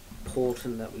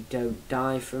important that we don't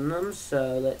die from them.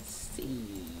 So let's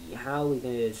see how we're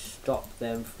going to stop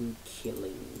them from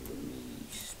killing me.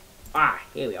 Ah,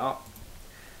 here we are.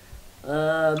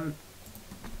 There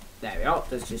we are.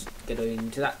 Let's just get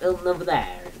into that building over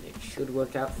there, and it should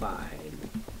work out fine.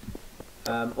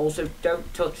 Also,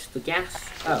 don't touch the gas.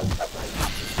 Oh.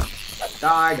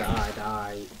 Die, die,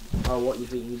 die. Oh, what you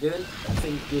think you're doing?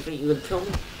 You think you're gonna kill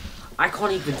me? I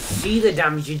can't even see the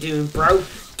damage you're doing, bro.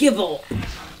 Give up!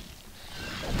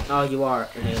 Oh, you are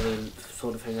an alien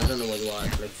sort of thing. I don't know what you are,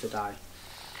 actually, so die.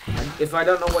 And if I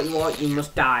don't know what you are, you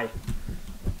must die.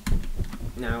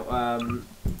 Now,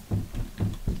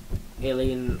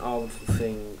 alien of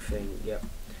thing, yep.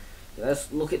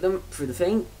 Let's look at them through the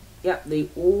thing. Yep, they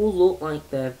all look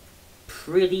like they're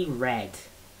pretty red.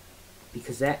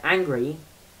 Because they're angry.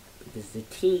 Because the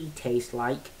tea tastes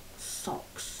like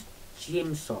socks.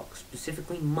 Gym socks.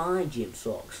 Specifically my gym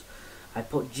socks. I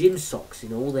put gym socks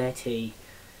in all their tea.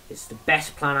 It's the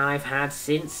best plan I've had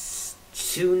since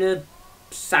tuna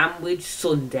sandwich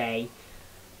Sunday.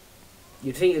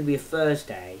 You'd think it would be a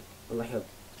Thursday. Or like a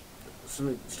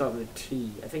something starting with a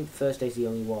T. I think Thursday's the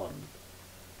only one.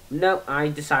 No, I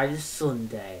decided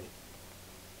Sunday.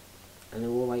 And they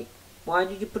were all like, why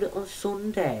did you put it on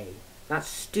Sunday? That's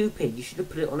stupid. You should have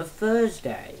put it on a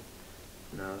Thursday.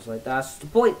 And I was like, that's the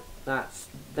point. That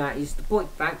is the point.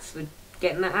 Thanks for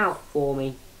getting that out for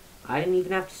me. I didn't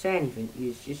even have to say anything.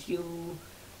 It's just you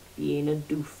being a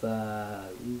doofer.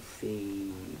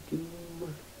 Doofy.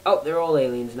 Oh, they're all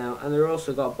aliens now. And they've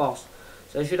also got a boss.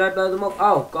 So should I blow them up?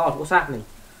 Oh, God, what's happening?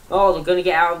 Oh, they're going to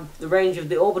get out of the range of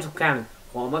the orbital cannon.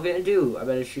 What am I going to do? I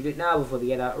better shoot it now before they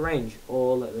get out of range.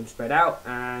 Or let them spread out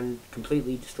and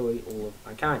completely destroy all of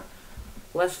mankind.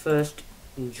 Let's first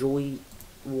enjoy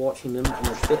watching them in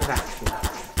a bit of action.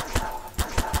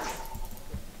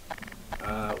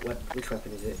 Which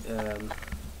weapon is it?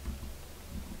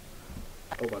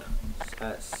 Oh god.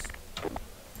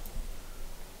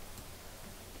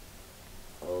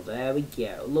 Oh, there we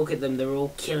go. Look at them, they're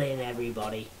all killing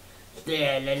everybody.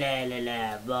 La la la la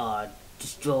la, blah,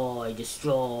 destroy,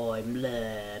 destroy,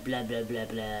 blah, blah, blah, blah,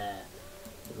 blah.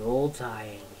 They're all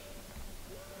dying.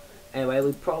 Anyway,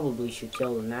 we probably should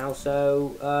kill them now,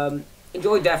 so,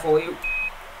 enjoy death for you.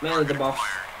 Mainly the boss.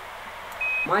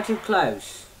 Am I too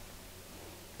close?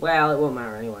 Well, it won't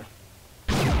matter anyway.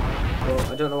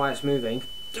 Well, I don't know why it's moving.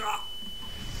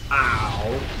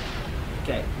 Ow.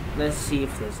 Okay, let's see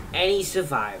if there's any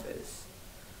survivors.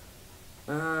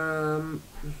 I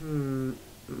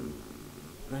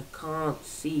can't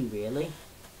see really.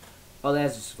 Oh,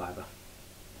 there's a survivor.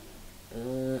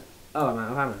 Oh, I'm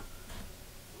out of ammo.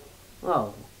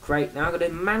 Oh, great. Now I'm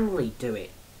going to manually do it.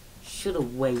 Should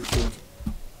have waited.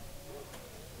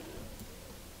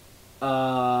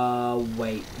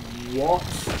 Wait. What?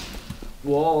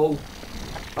 Whoa.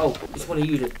 Oh, just want to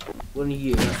use it. One of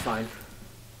you, that's fine.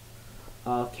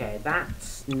 Okay,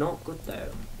 that's not good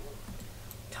though.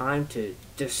 Time to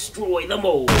destroy them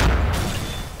all.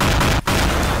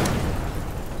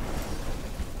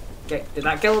 Okay, did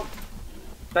that kill them?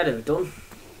 Better have done.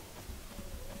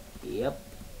 Yep.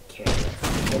 Okay,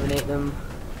 let's eliminate them.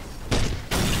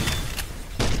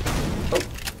 Oh.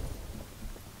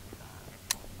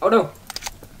 Oh no.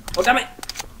 Oh damn it.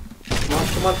 Come on,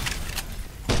 come on.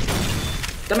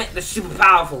 Damn it, they're super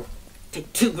powerful.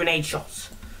 Take 2 grenade shots.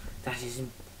 That is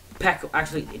impeccable.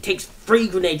 Actually, it takes 3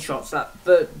 grenade shots. The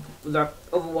other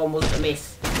one wasn't a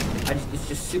miss. It's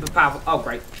just super powerful. Oh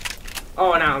great.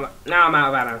 Oh, now I'm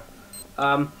out of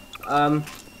ammo.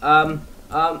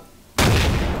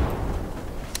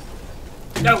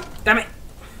 No, damn it.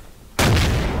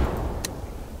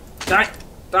 Die.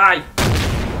 Die.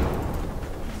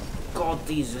 God,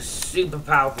 these are super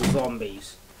powerful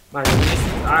zombies. Man,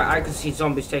 I could see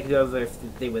zombies taking over if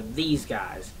they were these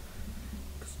guys.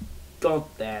 God,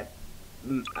 they're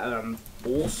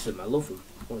awesome. I love them.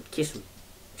 I want to kiss them.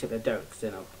 Except I don't, because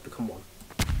then I'll become one.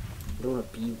 I don't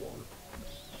want to be one.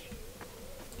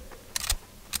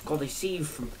 God, they see you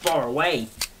from far away.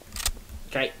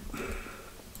 Okay.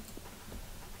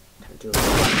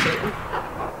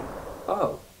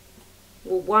 Oh.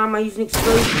 Well, why am I using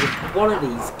explosion if one of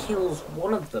these kills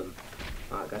one of them?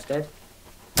 Alright, guy's dead.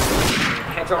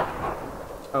 Headshot.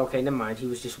 Okay, never mind. He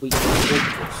was just weak from the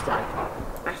orbital strike.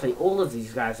 Actually, all of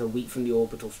these guys are weak from the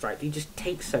orbital strike. They just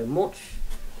take so much.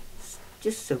 It's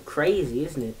just so crazy,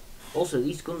 isn't it? Also,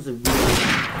 these guns are really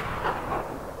bad.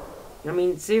 I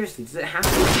mean, seriously, does it have to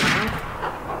be bad?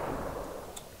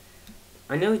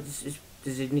 I know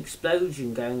there's an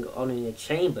explosion going on in a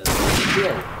chamber, but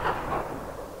still,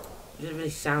 it doesn't really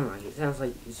sound like it. It sounds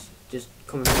like it's just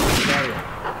coming from the area.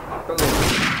 Boom.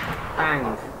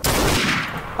 Bang.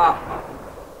 Pop.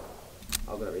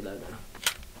 I've got to reload now.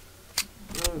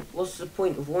 What's the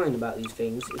point of worrying about these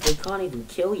things if they can't even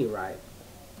kill you right?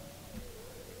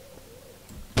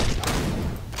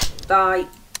 Die.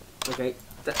 Okay.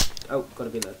 Oh, gotta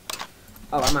be low.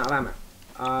 Oh, I'm out of ammo.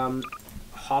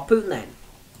 Harpoon then.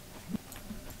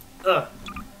 Ugh.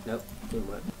 Nope, didn't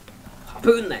work.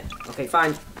 Harpoon then. Okay,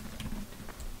 fine.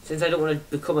 Since I don't want to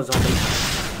become a zombie.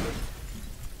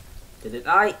 Did it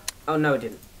die? Oh, no, it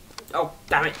didn't. Oh,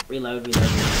 damn it. Reload, reload.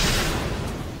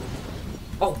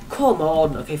 Oh, come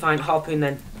on. Okay, fine. Harpoon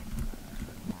then.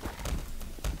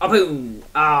 Harpoon.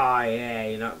 Ah, yeah,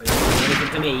 you're not going to do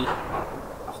anything to me.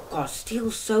 Oh, God,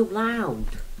 steel's so loud.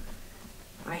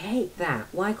 I hate that.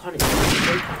 Why can't it be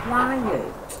so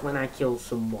quiet when I kill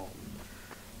someone?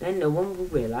 Then no one will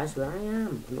realise where I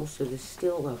am. And also, there's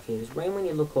still... Okay, there's rain when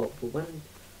you look up, but by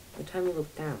the time you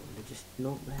look down, they're just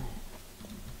not there.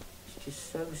 It's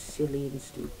just so silly and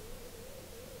stupid.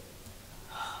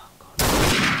 Oh, God.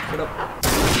 Shut up.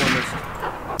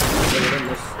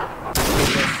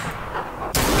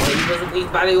 Oh, he wasn't weak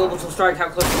by the orbital strike. How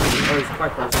close is he? Oh, he's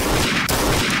quite close.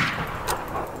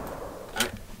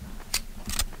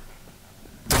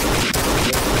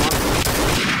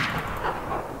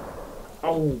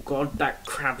 Oh god, that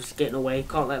crab's getting away.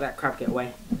 Can't let that crab get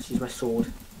away. Let's use my sword.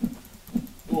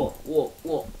 Whoa, whoa,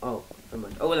 whoa. Oh, never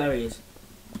mind. Oh, there he is.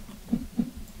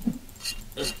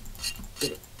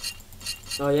 Get it.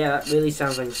 Oh yeah, that really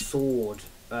sounds like a sword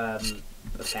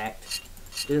effect.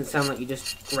 Doesn't sound like you're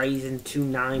just grazing two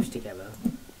knives together.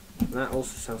 And that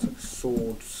also sounds like a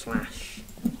sword slash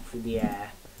through the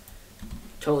air.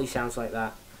 Totally sounds like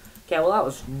that. Okay, well that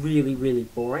was really, really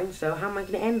boring. So how am I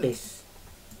going to end this?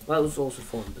 Well, that was also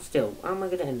fun, but still, how am I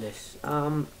going to end this?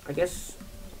 I guess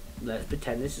let's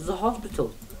pretend this is a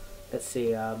hospital. Let's see.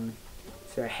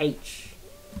 Is there a H?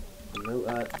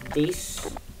 No.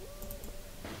 This.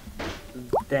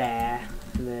 There,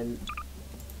 and then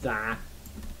that.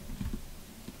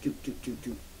 Do.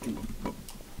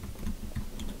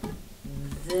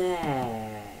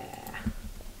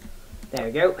 There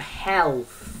we go.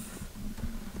 Health.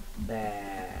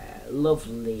 There.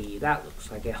 Lovely. That looks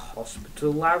like a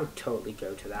hospital. I would totally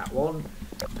go to that one.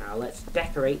 Now let's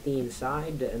decorate the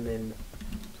inside and then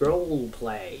role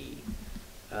play.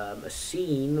 A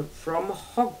scene from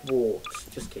Hogwarts.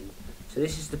 Just kidding. So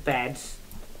this is the bed.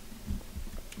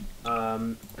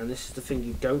 And this is the thing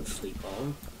you don't sleep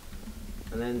on.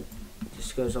 And then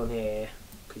this goes on here.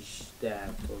 Cause there.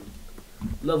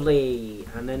 Lovely.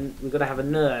 And then we've got to have a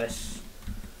nurse.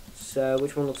 So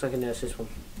which one looks like a nurse? This one.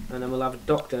 And then we'll have a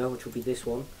doctor, which will be this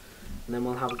one. And then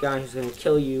we'll have a guy who's going to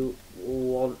kill you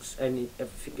once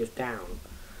everything goes down.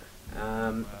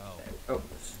 Oh,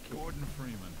 Gordon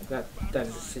Freeman. that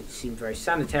doesn't seem very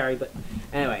sanitary, but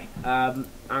anyway, I'm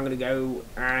going to go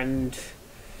and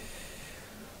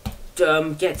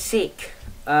get sick.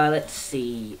 Let's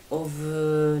see.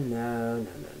 No.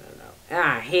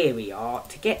 Ah, here we are.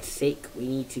 To get sick, we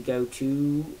need to go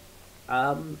to,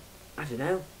 I don't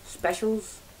know,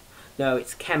 specials? No,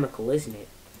 it's chemical, isn't it?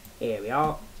 Here we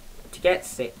are. To get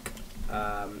sick.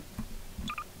 There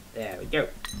we go.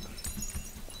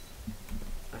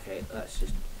 Okay, let's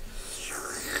just...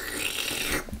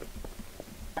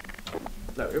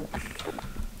 There we go.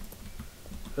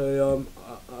 So,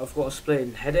 I've got a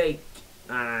splitting headache,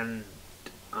 and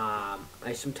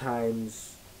I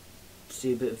sometimes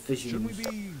see a bit of visions. Should we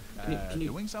be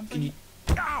doing something? Can you?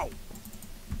 Ow!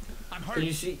 I'm hurt. Can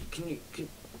you see? Can you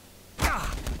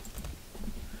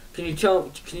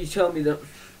tell me that?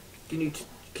 Can you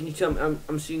tell me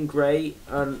I'm seeing grey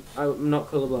and I'm not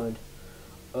colourblind?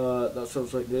 That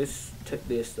sounds like this. Take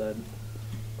this then.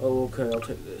 Oh, okay, I'll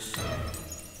take this.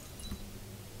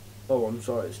 Oh, I'm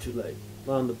sorry, it's too late.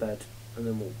 Lie on the bed, and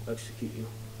then we'll execute you.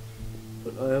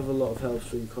 But I have a lot of health,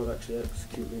 so you can't actually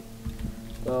execute me.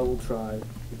 Well, we'll try,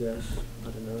 I guess.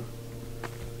 I don't know.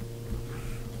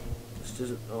 This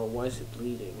doesn't... Oh, why is it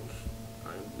bleeding?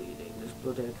 I'm bleeding. There's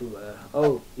blood everywhere.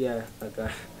 Oh, yeah, that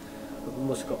guy. I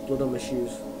must have got blood on my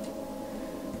shoes.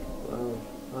 Well,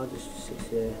 I'll just sit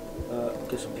here.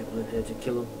 Get some people in here to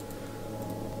kill him.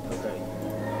 Okay.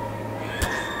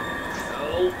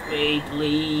 Help me,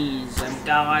 please. I'm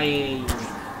dying.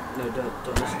 No, don't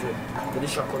listen to him. Get a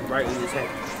shotgun right in his head.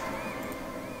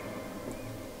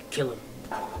 Kill him.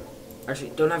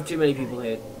 Actually, don't have too many people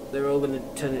here. They're all gonna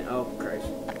turn it. Oh, Christ.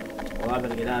 Well, I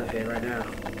better get out of here right now.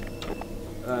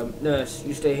 Nurse,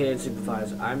 you stay here and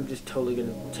supervise. I'm just totally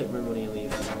gonna take my money and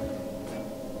leave.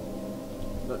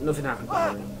 But nothing happened,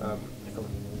 by the way. Come on.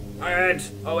 My head!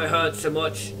 Oh, it hurts so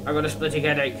much. I got a splitting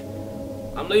headache.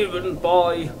 I'm leaving,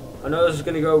 bye. I know this is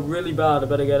gonna go really bad. I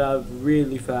better get out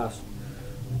really fast.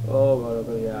 Oh god, I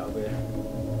better get out of here.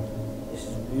 This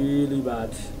is really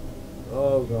bad.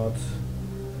 Oh god.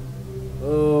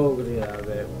 Oh, I'm gonna get out of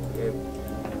here. Okay.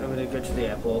 I'm gonna go to the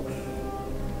airport.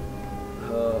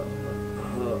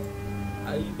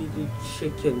 I need a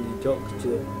chicken, the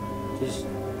doctor. Just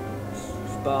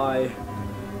bye.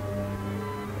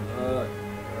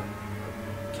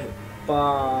 Okay,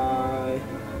 bye.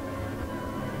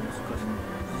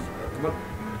 Come on,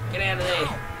 get out of there.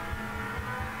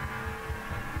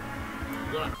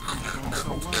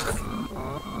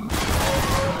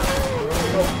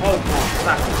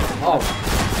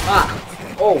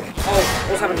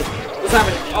 What's happening? What's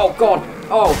happening? Oh god.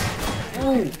 Oh.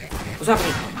 Ooh. What's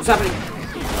happening? What's happening?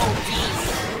 Oh jeez.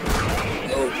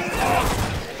 Oh god.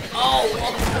 Oh.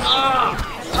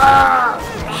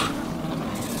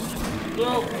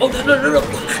 Oh no.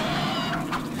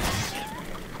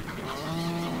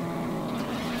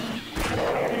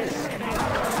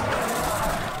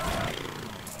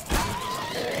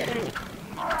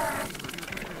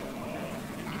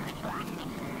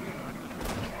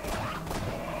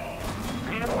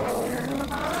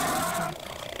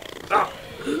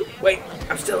 Wait,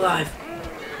 I'm still alive.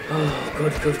 Oh,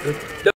 good. No.